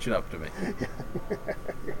 you're catching up to me.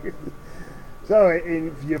 So,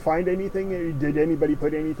 if you find anything, did anybody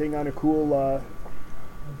put anything on a cool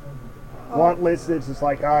want list that's just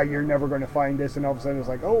like, you're never going to find this, and all of a sudden it's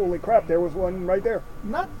like, oh, holy crap, there was one right there?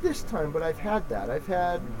 Not this time, but I've had that. I've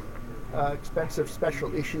had expensive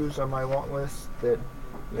special issues on my want list that,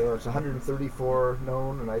 it's 134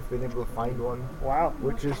 known, and I've been able to find one. Wow.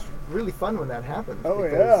 Which is really fun when that happens. Oh,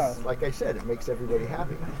 because, like I said, it makes everybody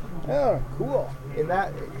happy. Yeah, cool. In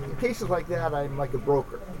cases like that, I'm like a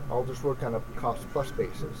broker. I'll just work on a cost-plus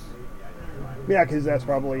basis. Yeah, because that's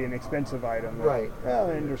probably an expensive item. Right. Yeah,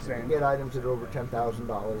 I understand. You get items that are over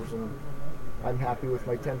 $10,000, and I'm happy with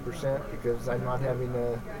my 10% because I'm not having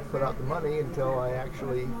to put out the money until I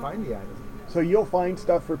actually find the item. So you'll find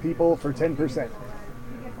stuff for people for 10%?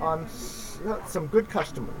 On some good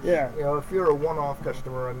customers. Yeah. If you're a one-off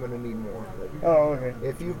customer, I'm going to need more. But okay.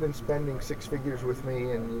 If you've been spending six figures with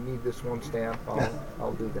me and you need this one stamp,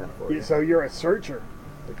 I'll do that for you. So you're a searcher.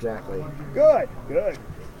 Exactly. Good.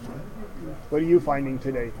 What are you finding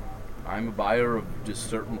today? I'm a buyer of just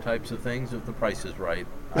certain types of things if the price is right.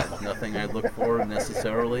 Nothing I look for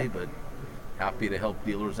necessarily, but happy to help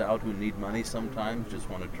dealers out who need money sometimes, just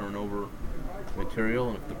want to turn over material,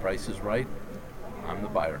 and if the price is right, I'm the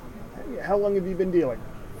buyer. How long have you been dealing?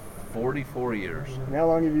 44 years. And how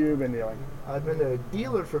long have you been dealing? I've been a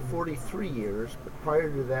dealer for 43 years, but prior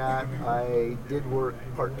to that, I did work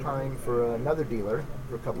part-time for another dealer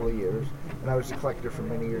for a couple of years, and I was a collector for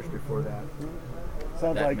many years before that.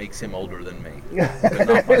 That makes him older than me, but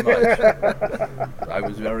not by much. I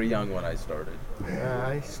was very young when I started.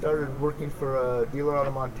 I started working for a dealer out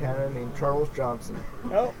of Montana named Charles Johnson.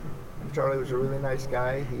 Oh. Charlie was a really nice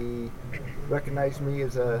guy. He recognized me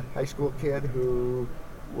as a high school kid who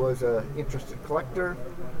was an interested collector,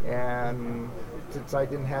 and since I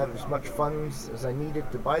didn't have as much funds as I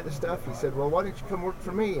needed to buy the stuff, he said, well, why don't you come work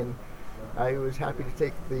for me? And I was happy to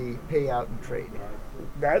take the payout and trade.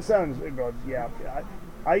 That sounds good. Yeah.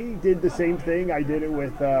 I did the same thing. I did it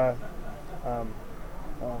with,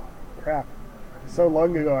 so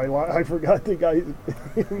long ago, I forgot the guy's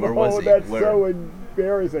name. Where was he? That's where? So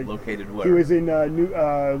embarrassing. Located where? He was in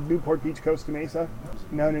Newport Beach, Costa Mesa.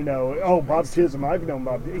 No. Oh, Bob Chisholm. I've known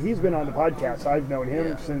Bob. He's been on the podcast. I've known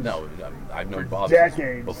him since. No, I've known Bob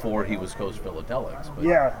decades. Before he was Coast Philatelics. But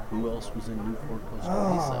yeah. Who else was in Newport, Costa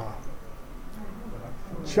Mesa?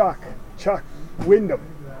 Chuck Wyndham.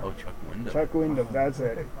 Oh, Chuck Wyndham. Chuck Wyndham. That's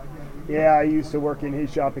it. Yeah, I used to work in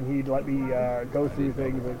his shop, and he'd let me go through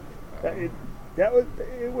things. But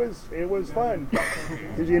it was fun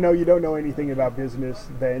because you don't know anything about business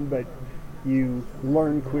then, but you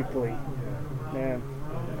learn quickly. Man.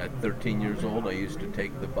 At 13 years old, I used to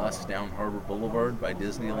take the bus down Harbor Boulevard by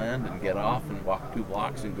Disneyland and get off and walk 2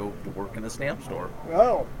 blocks and go to work in a stamp store.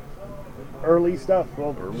 Oh, early stuff.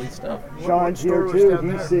 Well, early stuff. Sean's here too.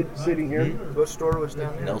 He's sitting here. What store was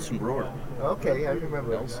down there? Nelson Brewer. Okay, I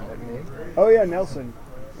remember Nelson. That name. Oh yeah, Nelson.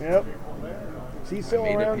 Yep. Is he still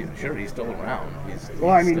around? Sure, he's still around.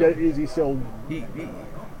 Is he still?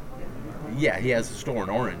 Yeah, he has a store in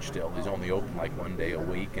Orange still. He's only open like 1 day a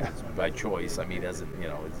week, and it's by choice. I mean, he doesn't,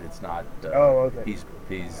 it's not. Okay.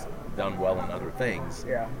 He's done well in other things.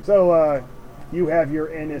 Yeah. So you have your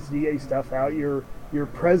NSDA stuff out. You're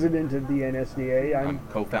president of the NSDA. I'm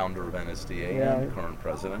co-founder of NSDA and current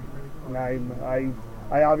president. And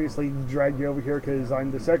I obviously dragged you over here because I'm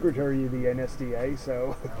the secretary of the NSDA.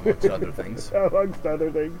 So amongst other things. Amongst other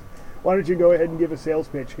things. Why don't you go ahead and give a sales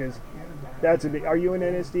pitch? Because that's a big. Are you an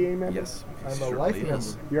NSDA member? Yes, I'm a life member.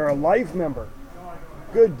 You're a life member.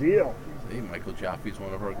 Good deal. See, Michael Jaffe's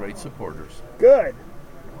one of our great supporters. Good.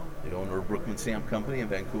 The owner of Brookman Stamp Company in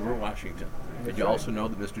Vancouver, Washington. Did you also know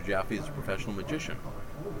that Mr. Jaffe is a professional magician?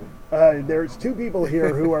 There's 2 people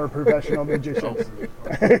here who are professional magicians.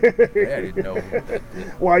 I didn't know that.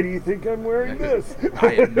 Why do you think I'm wearing this?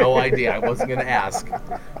 I had no idea. I wasn't going to ask.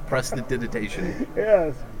 Prestidigitation.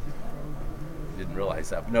 Yes. Didn't realize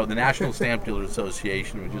that. But no, the National Stamp Dealers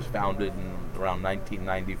Association was just founded in around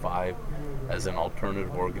 1995 as an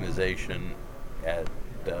alternative organization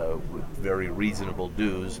with very reasonable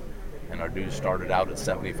dues. And our dues started out at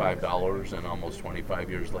 $75, and almost 25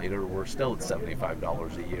 years later, we're still at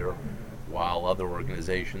 $75 a year, while other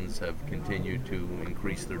organizations have continued to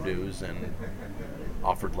increase their dues and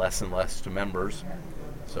offered less and less to members.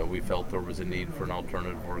 So we felt there was a need for an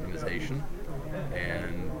alternative organization.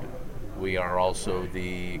 And we are also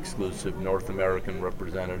the exclusive North American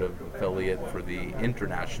representative affiliate for the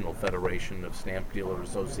International Federation of Stamp Dealer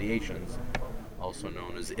Associations, also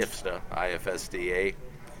known as IFSDA, IFSDA.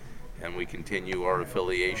 And we continue our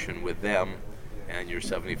affiliation with them, and your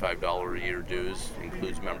 $75 a year dues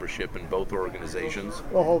includes membership in both organizations.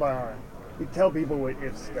 Well, hold on. You tell people what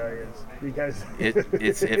IFSDA is, because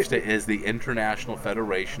it's IFSDA is the International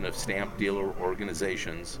Federation of Stamp Dealer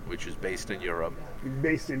Organizations, which is based in Europe.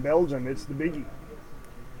 Based in Belgium, it's the biggie.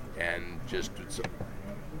 And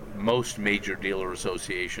most major dealer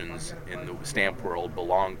associations in the stamp world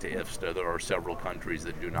belong to IFSDA. There are several countries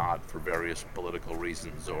that do not for various political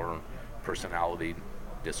reasons or personality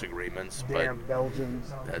disagreements. Damn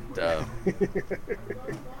Belgians.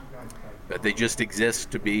 But they just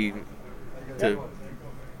exist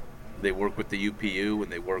they work with the UPU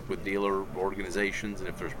and they work with dealer organizations, and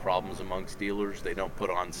if there's problems amongst dealers, they don't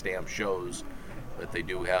put on stamp shows, but they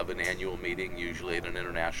do have an annual meeting, usually at an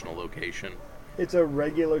international location. It's a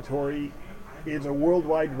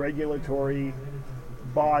worldwide regulatory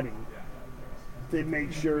body that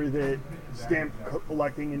makes sure that stamp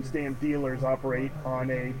collecting and stamp dealers operate on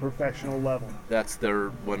a professional level. That's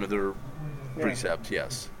one of their precepts,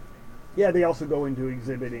 yes. Yeah, they also go into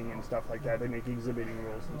exhibiting and stuff like that. They make exhibiting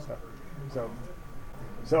rules and stuff.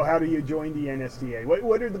 So how do you join the NSDA?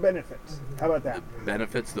 What are the benefits? How about that? The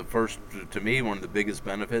benefits, the first, to me, one of the biggest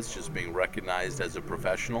benefits, just being recognized as a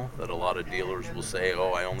professional, that a lot of dealers will say,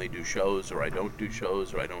 oh, I only do shows, or I don't do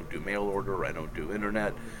shows, or I don't do mail order, or I don't do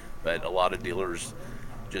internet. But a lot of dealers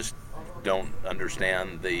just don't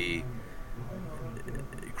understand the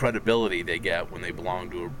credibility they get when they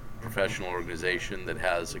belong to a professional organization that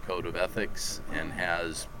has a code of ethics and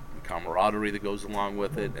has camaraderie that goes along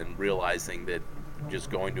with it, and realizing that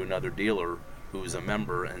just going to another dealer who's a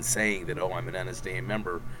member and saying that, oh, I'm an NSDA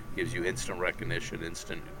member, gives you instant recognition,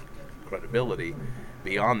 instant credibility.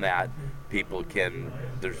 Beyond that,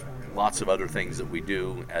 there's lots of other things that we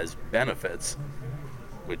do as benefits,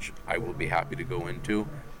 which I will be happy to go into,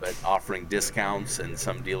 but offering discounts, and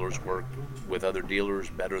some dealers work with other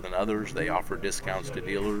dealers better than others. They offer discounts to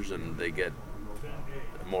dealers and they get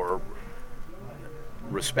more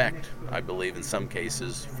respect, I believe, in some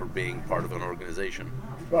cases, for being part of an organization.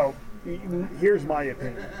 Well, here's my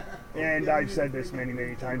opinion, and I've said this many,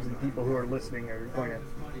 many times, and people who are listening are going to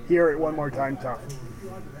hear it one more time.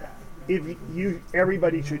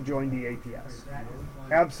 Everybody should join the APS.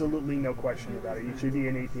 Absolutely no question about it. You should be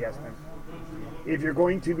an APS member. If you're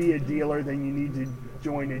going to be a dealer, then you need to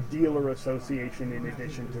join a dealer association in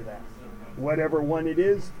addition to that. Whatever one it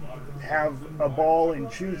is, have a ball in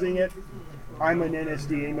choosing it. I'm an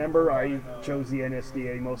NSDA member. I chose the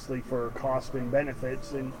NSDA mostly for cost and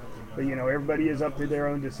benefits, and but everybody is up to their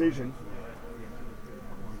own decision.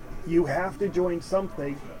 You have to join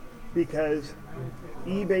something because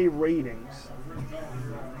eBay ratings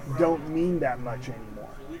don't mean that much anymore.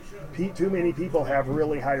 Too many people have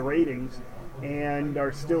really high ratings and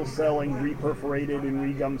are still selling reperforated and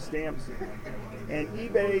regummed stamps. And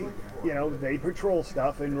eBay, they patrol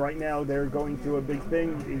stuff, and right now they're going through a big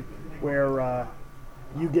thing where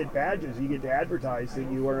you get badges, you get to advertise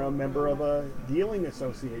that you are a member of a dealing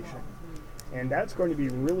association. And that's going to be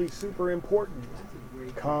really super important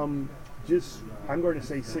come I'm going to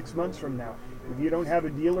say 6 months from now. If you don't have a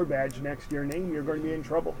dealer badge next to your name, you're going to be in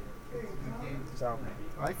trouble. So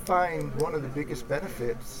I find one of the biggest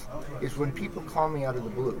benefits is when people call me out of the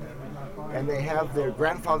blue and they have their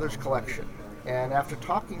grandfather's collection. And after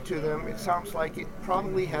talking to them, it sounds like it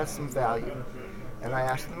probably has some value. And I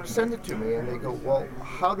ask them to send it to me, and they go, well,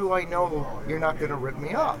 how do I know you're not going to rip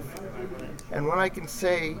me off? And when I can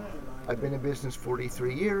say, I've been in business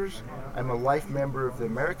 43 years, I'm a life member of the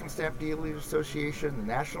American Stamp Dealers Association, the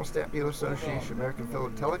National Stamp Dealers Association, American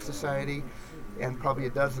Philatelic Society, and probably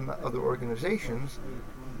a dozen other organizations,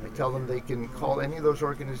 I tell them they can call any of those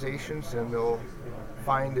organizations and they'll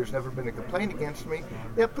find there's never been a complaint against me.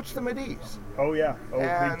 That puts them at ease. Oh yeah, big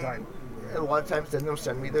And time. a lot of times then they'll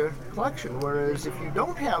send me their collection, whereas if you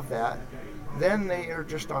don't have that, then they are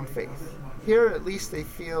just on faith. Here at least they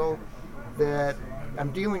feel that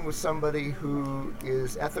I'm dealing with somebody who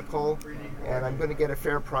is ethical and I'm going to get a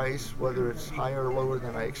fair price, whether it's higher or lower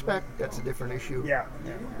than I expect. That's a different issue. Yeah.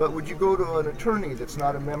 But would you go to an attorney that's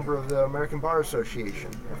not a member of the American Bar Association?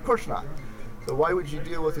 Of course not. So why would you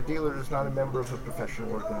deal with a dealer that's not a member of a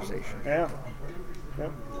professional organization? Yeah.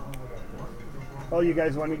 Well, you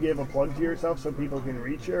guys want to give a plug to yourself so people can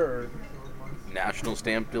reach you? Or? National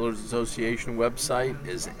Stamp Dealers Association website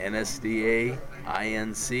is nsdainc.org.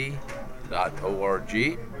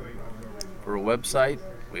 For a website,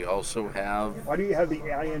 we also have... Why do you have the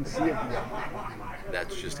INC at the end?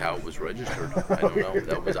 That's just how it was registered. I don't know.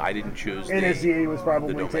 I didn't choose the NSDA was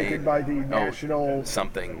probably domain. taken by the National...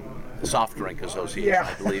 Soft Drink Association, yeah.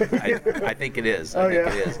 I believe. I think it is. I think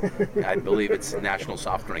it is. I believe it's National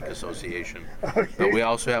Soft Drink Association. Okay. But we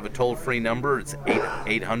also have a toll-free number. It's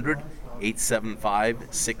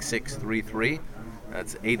 800-875-6633.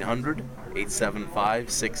 That's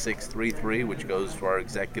 800-875-6633, which goes to our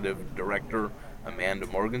executive director, Amanda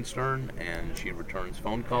Morgenstern, and she returns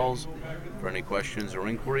phone calls for any questions or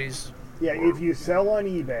inquiries. Yeah, if you sell on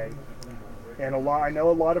eBay, and I know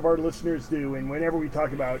a lot of our listeners do, and whenever we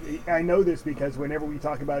talk about, I know this because whenever we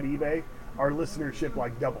talk about eBay, our listenership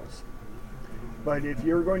doubles. But if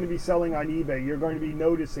you're going to be selling on eBay, you're going to be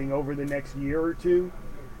noticing over the next year or two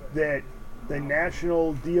that the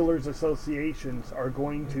National Dealers Associations are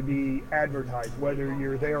going to be advertised, whether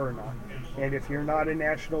you're there or not. And if you're not a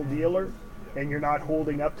national dealer and you're not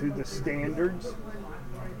holding up to the standards,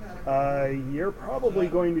 you're probably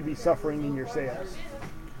going to be suffering in your sales.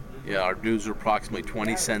 Yeah, our dues are approximately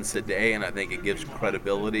 20 cents a day, and I think it gives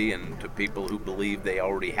credibility, and to people who believe they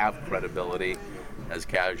already have credibility, as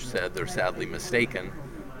Cash said, they're sadly mistaken,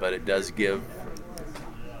 but it does give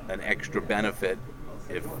an extra benefit,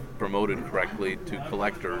 if promoted correctly, to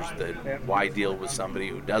collectors that why deal with somebody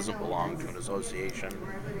who doesn't belong to an association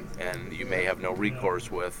and you may have no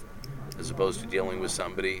recourse with, as opposed to dealing with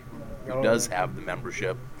somebody who does have the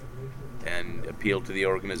membership and appeal to the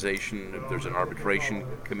organization. If there's an arbitration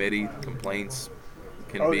committee, complaints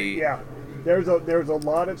can be... Yeah, there's a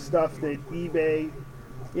lot of stuff that eBay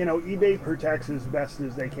protects as best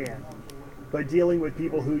as they can. But dealing with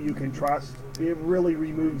people who you can trust, it really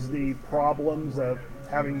removes the problems of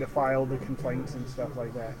having to file the complaints and stuff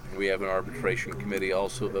like that. We have an arbitration committee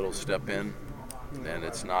also that'll step in, and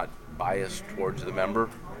it's not biased towards the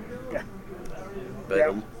member. Yeah. But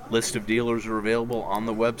a list of dealers are available on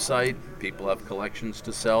the website. People have collections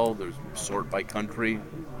to sell. There's sort by country,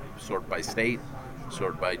 sort by state,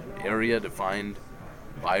 sort by area to find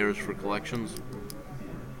buyers for collections.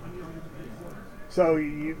 So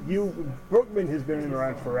Brookman has been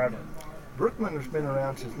around forever. Brookman has been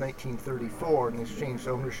around since 1934 and has changed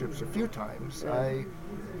ownerships a few times. I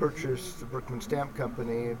purchased the Brookman Stamp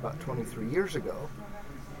Company about 23 years ago,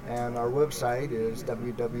 and our website is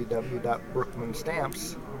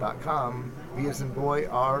www.brookmanstamps.com. B as in boy,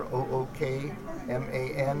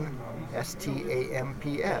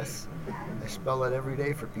 ROOKMANSTAMPS. I spell it every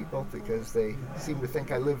day for people because they seem to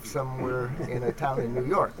think I live somewhere in a town in New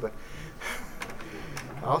York, but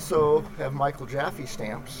I also have Michael Jaffe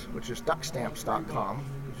Stamps, which is duckstamps.com,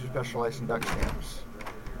 which specializes in duck stamps.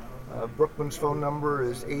 Brookman's phone number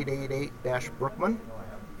is 888-Brookman,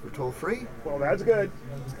 for toll-free. Well, that's good.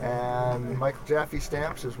 And Michael Jaffe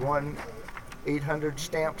Stamps is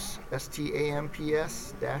 1-800-STAMPS,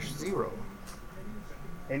 STAMPS-0.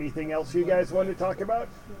 Anything else you guys want to talk about?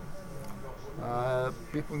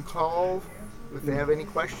 People can call if they have any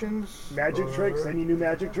questions. Magic tricks? Any new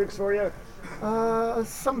magic tricks for you?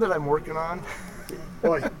 Some that I'm working on.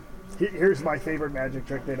 Well, here's my favorite magic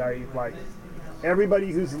trick that I like.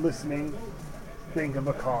 Everybody who's listening, think of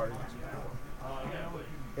a card.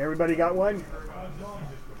 Everybody got one?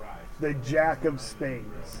 The Jack of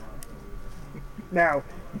Spades. Now,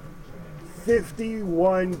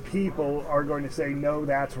 51 people are going to say, no,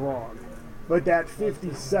 that's wrong. But that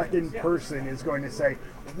 52nd person is going to say,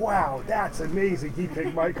 wow, that's amazing. He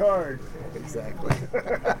picked my card. Exactly.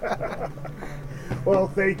 Well,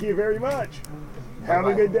 thank you very much. Have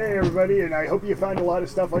a good day, everybody, and I hope you find a lot of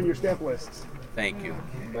stuff on your stamp lists. Thank you.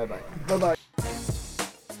 Bye-bye. Bye-bye.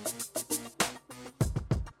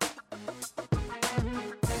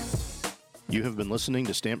 You have been listening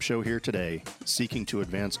to Stamp Show Here Today, seeking to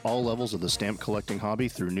advance all levels of the stamp collecting hobby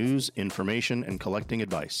through news, information, and collecting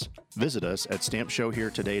advice. Visit us at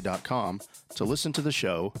stampshowheretoday.com to listen to the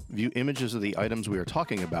show, view images of the items we are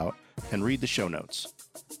talking about, and read the show notes.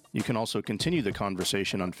 You can also continue the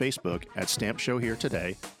conversation on Facebook at Stamp Show Here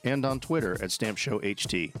Today and on Twitter at Stamp Show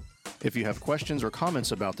HT. If you have questions or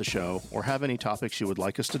comments about the show or have any topics you would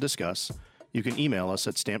like us to discuss, you can email us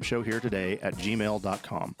at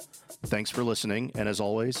stampshowheretoday@gmail.com. Thanks for listening, and as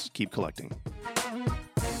always, keep collecting.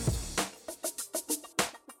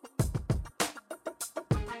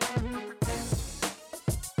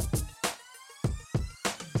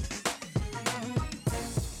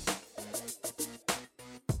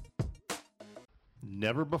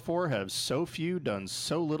 Never before have so few done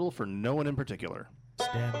so little for no one in particular.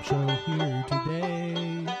 Stamp Show Here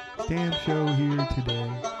Today. Stamp Show Here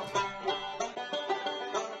Today.